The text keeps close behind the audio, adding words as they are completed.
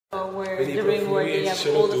Where they have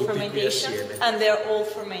all the fermentation and they're all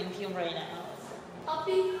fermenting right now.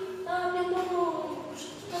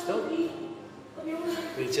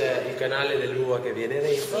 Qui c'è il canale dell'uva che viene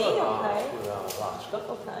dentro, sì, la vasca.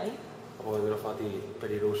 Ok. Poi vengono fatti,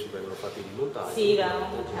 per i rossi vengono fatti rimontati. Sì,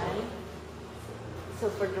 ok. So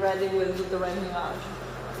for the red it will do the red nuage.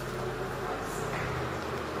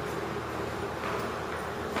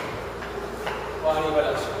 Qua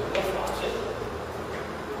arriva la seconda fase,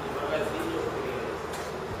 quindi il magazzino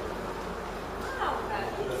Okay.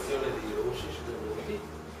 maturazione dei rossi sui monti.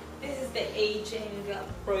 This is the aging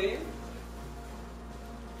brew.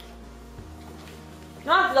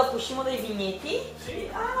 No, dopo uscimo dai vigneti? Sì.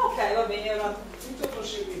 Ah, ok, va bene. Allora. Tutto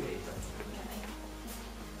proseguimento.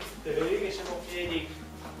 Te vedi che siamo pieni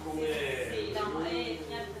come... Sì, no,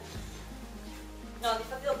 niente. No,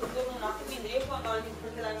 infatti dopo torno un attimo indietro quando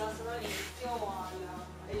perché la glassa dall'inizio al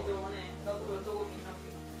leone, dopo lo tocco fino a più.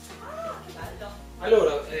 Ah, che bello!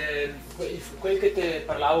 Allora, quel che te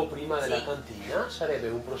parlavo prima della cantina sarebbe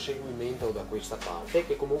un proseguimento da questa parte,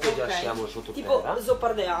 che comunque già siamo sottoterra. Tipo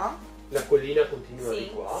Zopardea. La collina continua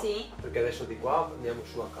di qua, sì. perché adesso di qua andiamo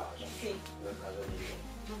su a casa, Sì. da casa di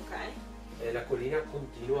Ok. e la collina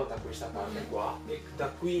continua da questa parte qua e da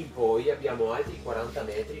qui in poi abbiamo altri 40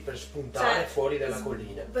 metri per spuntare fuori dalla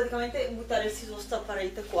collina. Praticamente buttare il siso sta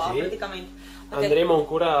parete qua, sì. praticamente. Okay. Andremo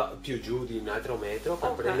ancora più giù di un altro metro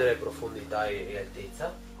per prendere profondità e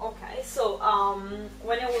altezza. Okay, so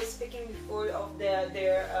when I was speaking before of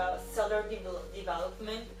their cellar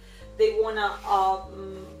development, they wanna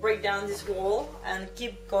break down this wall and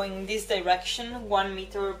keep going in this direction 1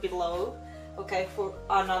 meter below, okay, for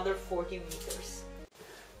another 40 meters.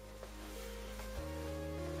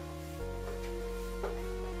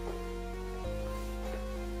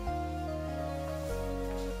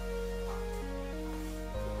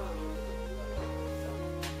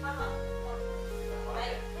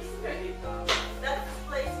 That's the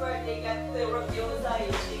place where they get the rabiosa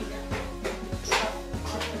aging.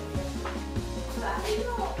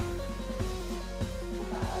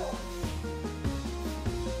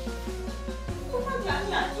 Quanti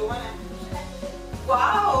anni ha giovane?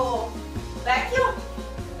 Wow! Vecchio?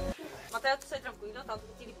 Matteo, tu sei tranquillo, tanto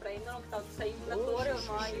ti riprendono, tanto sei un attore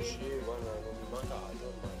ormai. Sì, guarda, non mi manca altro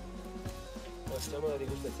ormai. Stiamo alla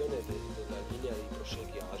degustazione della linea di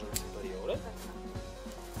Prosecchi Asolo superiore.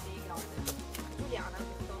 Sì, grazie. Giuliana,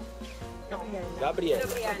 questo? No, Gabriella.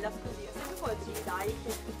 Gabriella, scusi, sempre con la G, dai.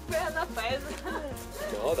 Quella da pesa.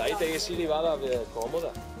 No, dai, te che si li vada comoda.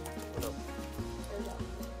 No. Esatto.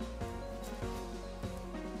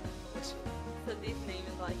 Sì. So this name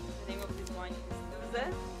is like, the name of this wine is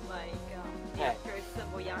Duse, like the actress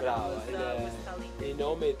Boyana Brava, was telling. il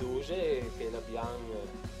nome è Duse che l'abbiamo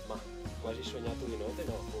quasi sognato di notte,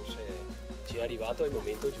 no, forse ci è arrivato al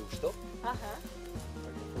momento giusto. Perché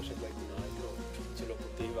forse qualcun altro ce lo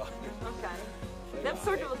poteva. Okay. That's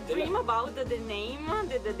sort of a dream about the name,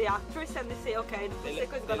 the actress, and they say, okay, the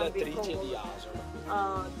Prosecco is gonna be cool. L'attrice di Asolo.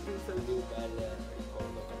 Ah, giusto. Un bel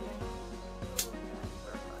ricordo per lei.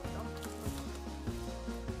 Perfetto.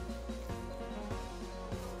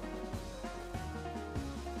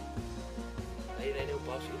 Dai Irene un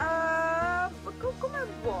po', sì? Come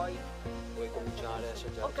vuoi. Vuoi cominciare a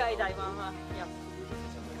assaggiare? Ok, dai, mamma. Yeah.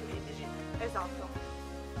 Facciamo una parentesi. Esatto.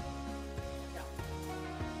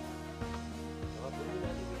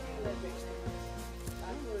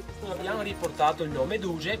 Abbiamo riportato il nome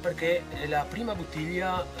Duse perché è la prima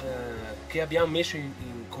bottiglia che abbiamo messo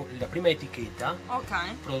la prima etichetta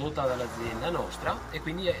prodotta dall'azienda nostra e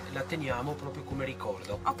quindi la teniamo proprio come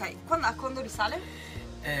ricordo. Ok, quando risale?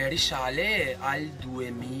 Risale al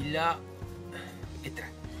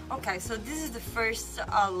 2003. Okay, so this is the first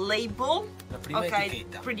label, la prima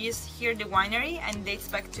etichetta. Produced here at the winery and dates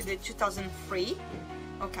back to the 2003,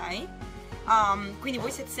 ok? Quindi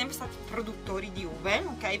voi siete sempre stati produttori di uve,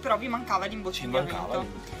 ok? Però vi mancava l'imbottigliamento. Ci mancava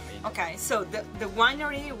l'imbottigliamento. Ok, so the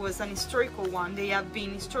winery was an historical one. They have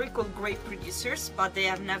been historical grape producers, but they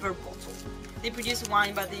have never bottled. They produce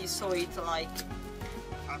wine, but you saw it like,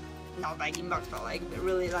 not bag in bulk, but like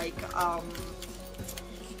really like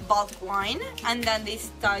bulk wine, and then they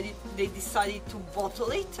decided to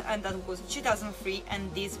bottle it, and that was 2003,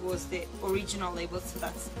 and this was the original label, so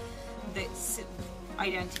that's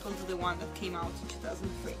identical to the one that came out in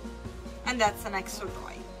 2003, and that's an extra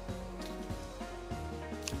dry.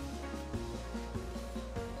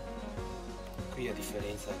 Qui a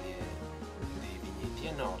differenza dei vigneti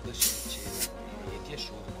a nord si dice i vigneti a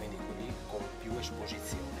sud, quindi quelli con più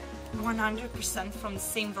esposizione. 100% from the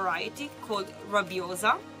same variety called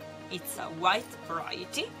Rabiosa. It's a white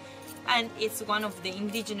variety, and it's one of the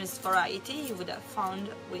indigenous variety you would have found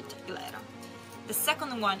with glera. The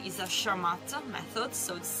second one is a Charmat method,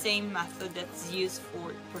 so the same method that's used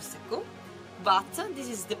for Prosecco, but this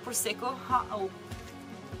is the Prosecco how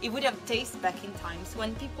it would have tasted back in times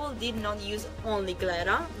when people did not use only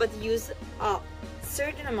glera, but use a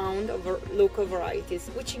certain amount of local varieties,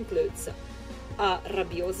 which includes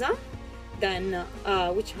Rabbiosa, then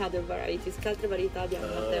which other varieties? Che altre varietà abbiamo,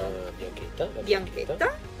 Matteo?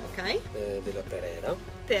 Bianchetta, ok. Della Perera.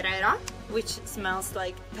 Perera, which smells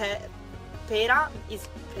like pera is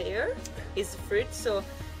pear, is fruit, so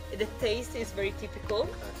the taste is very typical,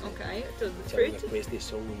 ok, to the fruit. Che questi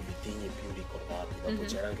sono i vitigni più ricordati, dopo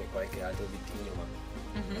c'era anche qualche altro vitigno, ma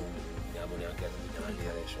non andiamo neanche a nominarli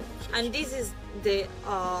adesso. And this is the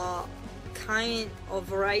kind of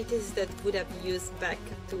varieties that would have used back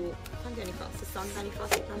to quanti anni fa? 60 anni fa,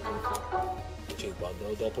 70 anni fa? 50,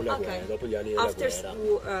 dopo la guerra, dopo gli anni della guerra.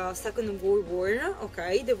 After Second World War,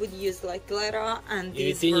 ok, they would use like glera and I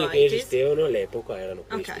these vitigni varieties. che esistevano all'epoca erano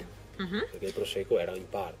questi. Okay. Perché il Prosecco era in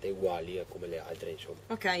parte uguali a come le altre, insomma.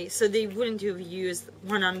 Okay, so they wouldn't have used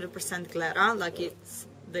 100% glera like it's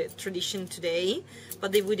the tradition today, but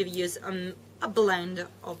they would have used a blend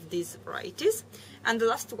of these varieties. And the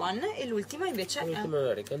last one, e l'ultima invece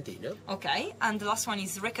L'ultima Recantina. Okay, and the last one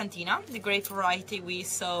is Recantina, the grape variety we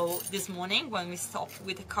saw this morning when we stopped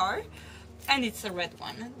with the car. And it's a red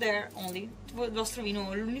one, they're only, il vostro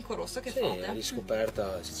vino è l'unico rosso che fate? Sì, la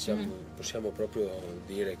riscoperta, possiamo proprio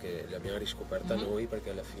dire che l'abbiamo riscoperta noi, perché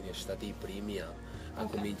alla fine siamo stati i primi a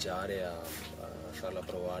cominciare a farla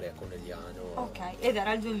provare a Conegliano. Ok, ed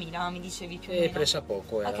era il 2000, mi dicevi più o meno? Pressa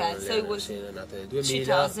poco, era nata nel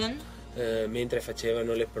 2000. 2000. Mentre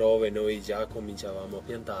facevano le prove noi già cominciavamo a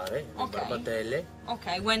piantare le barbatelle.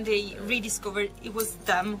 Ok, when they rediscovered, it was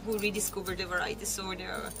them who rediscovered the variety, so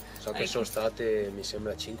so che sono state, mi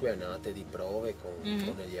sembra, 5 annate di prove con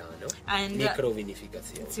Conegliano,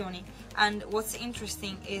 microvinificazioni. And what's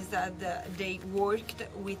interesting is that they worked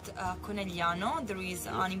with Conegliano. There is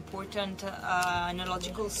an important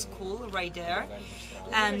enological school right there,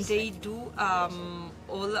 and they do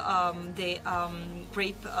all the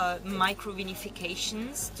grape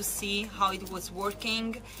microvinifications to see how it was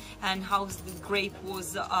working and how the grape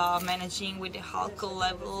was managing with the alcohol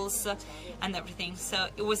levels and everything. So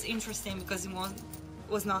it was interesting because it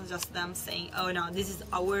was not just them saying, oh no, this is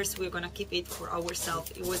ours, we're gonna keep it for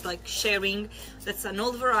ourselves. It was like sharing. That's an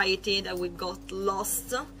old variety that we got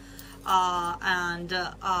lost, and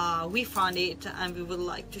we found it and we would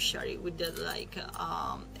like to share it with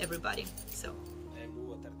everybody. So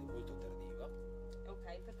Molto tardiva.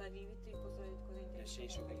 ok, per tardivi cosa intendi? Nel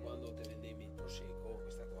senso che quando te vendevi il Prosecco,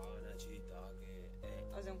 questa qua è un'acidità che è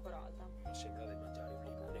Ancora sembra di mangiare un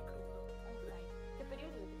limone crudo. ok, che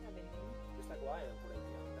periodo sta avvenendo? Questa qua è ancora in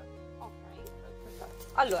pianta. Ok, perfetto.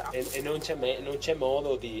 Allora, e non c'è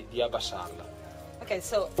modo di abbassarla. okay,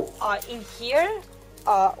 so in here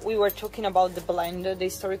we were talking about the blend, the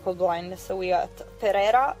historical blend. So we got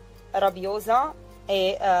Perera, Rabbiosa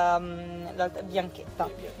e Bianchetta.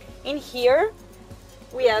 In here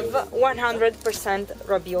we have 100%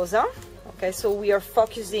 Rabbiosa. Okay, so we are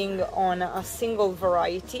focusing on a single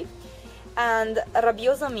variety, and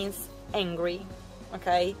Rabbiosa means angry.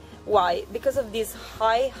 Okay, why? Because of this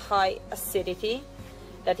high acidity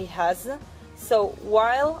that it has. So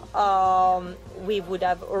while we would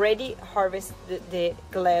have already harvested the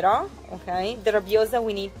glera, okay, the Rabbiosa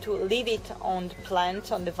we need to leave it on the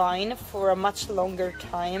plant, on the vine, for a much longer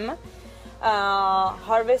time.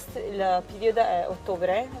 Harvest, il periodo è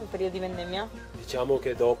ottobre, il periodo di vendemmia? Diciamo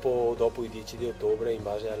che dopo i 10 di ottobre, in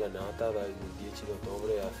base all'annata, dal 10 di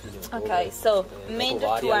ottobre a fine ottobre. Ok, so mid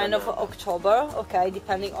to end of October, ok,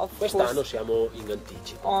 depending of Quest'anno siamo in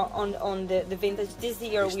anticipo. On the vintage. This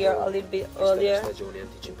year we are a little bit earlier. Questa è la stagione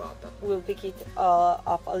anticipata. We'll pick it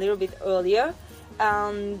up a little bit earlier,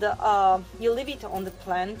 and you leave it on the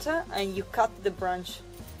plant and you cut the branch.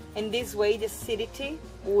 In this way the acidity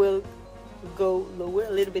will go lower, a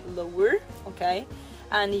little bit lower, okay,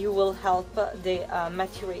 and you will help the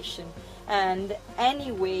maturation. And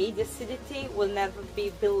anyway, the acidity will never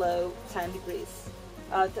be below 10 degrees,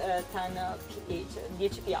 10 pH,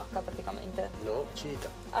 10 pH praticamente. No, acidità.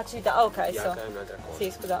 Acidità, ok, pH so. è un'altra cosa.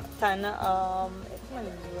 Sì, scusa, 10,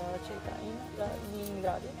 come dico l'acidità in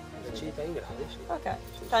gradi? L'acidità in gradi, sì. Ok,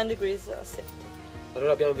 10 degrees acidity.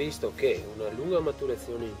 Allora abbiamo visto che una lunga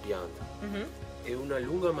maturazione in pianta e una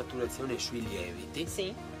lunga maturazione sui lieviti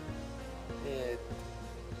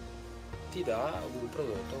ti dà un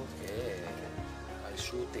prodotto che al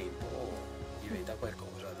suo tempo diventa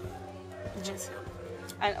qualcosa di eccezionale.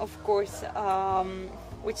 And of course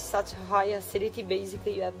with such high acidity,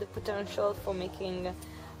 basically you have the potential for making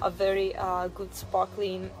a very good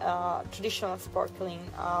sparkling, traditional sparkling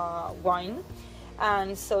wine.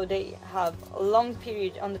 And so they have a long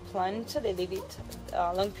period on the plant, they leave it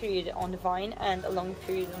a long period on the vine and a long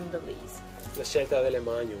period on the leaves. La scelta delle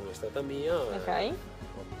Magnum è stata mia. Ok. È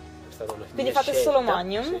stata una Quindi fate scelta, solo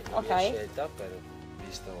Magnum? Sì, ok. Mia scelta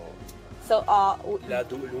visto la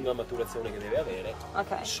lunga maturazione che deve avere.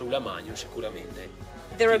 Okay. Sulla Magnum sicuramente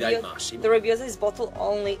the ti dà il massimo. The Rabbiosa is bottled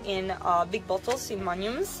only in big bottles, in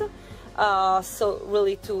Magnums. So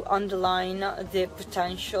really to underline the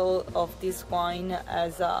potential of this wine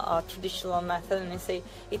as a traditional method, and I say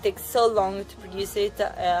it takes so long to produce it,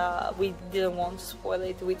 we didn't want to spoil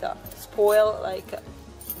it with like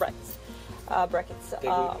brackets.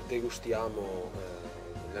 Degustiamo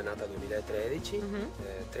l'annata 2013,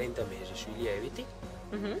 30 mesi sui lieviti.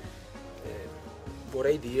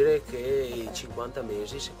 Vorrei dire che i 50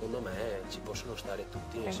 mesi secondo me ci possono stare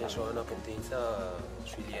tutti, nel senso ha una potenza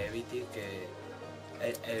sui lieviti che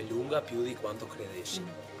è lunga più di quanto credessi.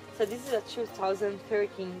 So this is a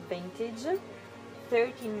 2013 vintage,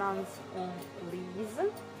 13 months on lees,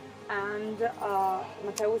 and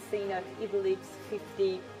Matteo was saying that he believes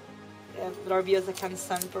 50, Rabbiosa can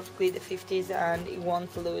stand perfectly the 50s and it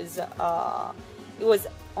won't lose, it was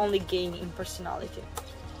only gain in personality.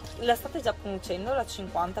 La state già producendo, la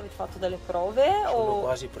 50, avete fatto delle prove? Sono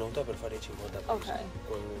quasi pronta per fare i 50 mesi, okay.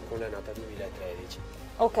 con l'annata 2013.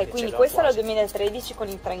 Ok, quindi questa è la 2013 con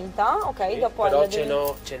i 30, ok, sì, dopo però ce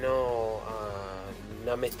n'ho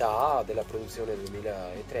una metà della produzione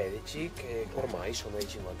 2013 che ormai sono ai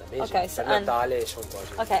 50 mesi, okay, per Natale sono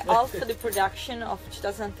quasi. Ok, half the production of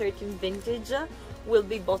 2013 vintage will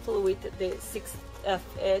be bottled with the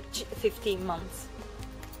 15 months.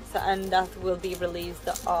 And that will be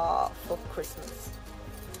released for Christmas.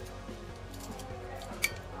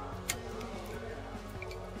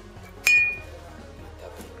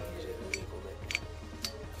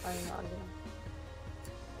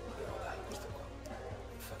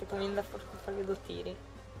 Tipo viene da fare due tiri.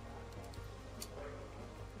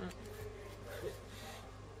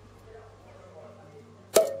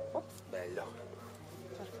 Bello.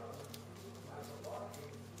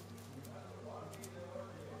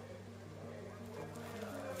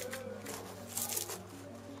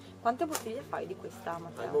 Quante bottiglie fai di questa,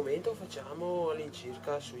 Matteo? Al momento facciamo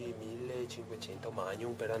all'incirca sui 1500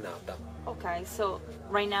 Magnum per annata. Okay, so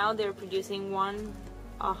right now they're producing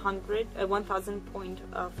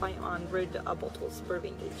 1,500 bottles per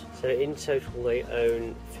vintage. So in total they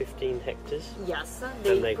own 15 hectares? Yes,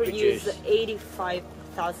 they produce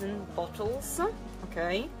 85,000 bottles,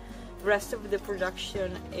 okay? The rest of the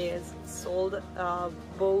production is sold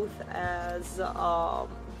both as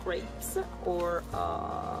grapes or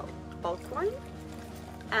bulk wine,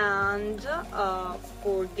 and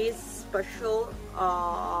for this special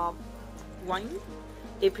wine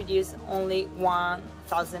they produce only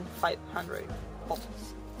 1,500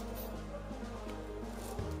 bottles.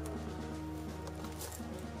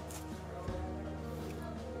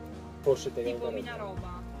 Forse tipo una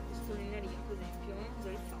roba stroneria, per esempio, cosa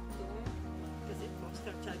hai fatto? Cos'è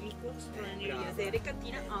vostra? Cioè il corso stroneria, sei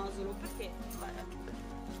recatina Asolo, perché?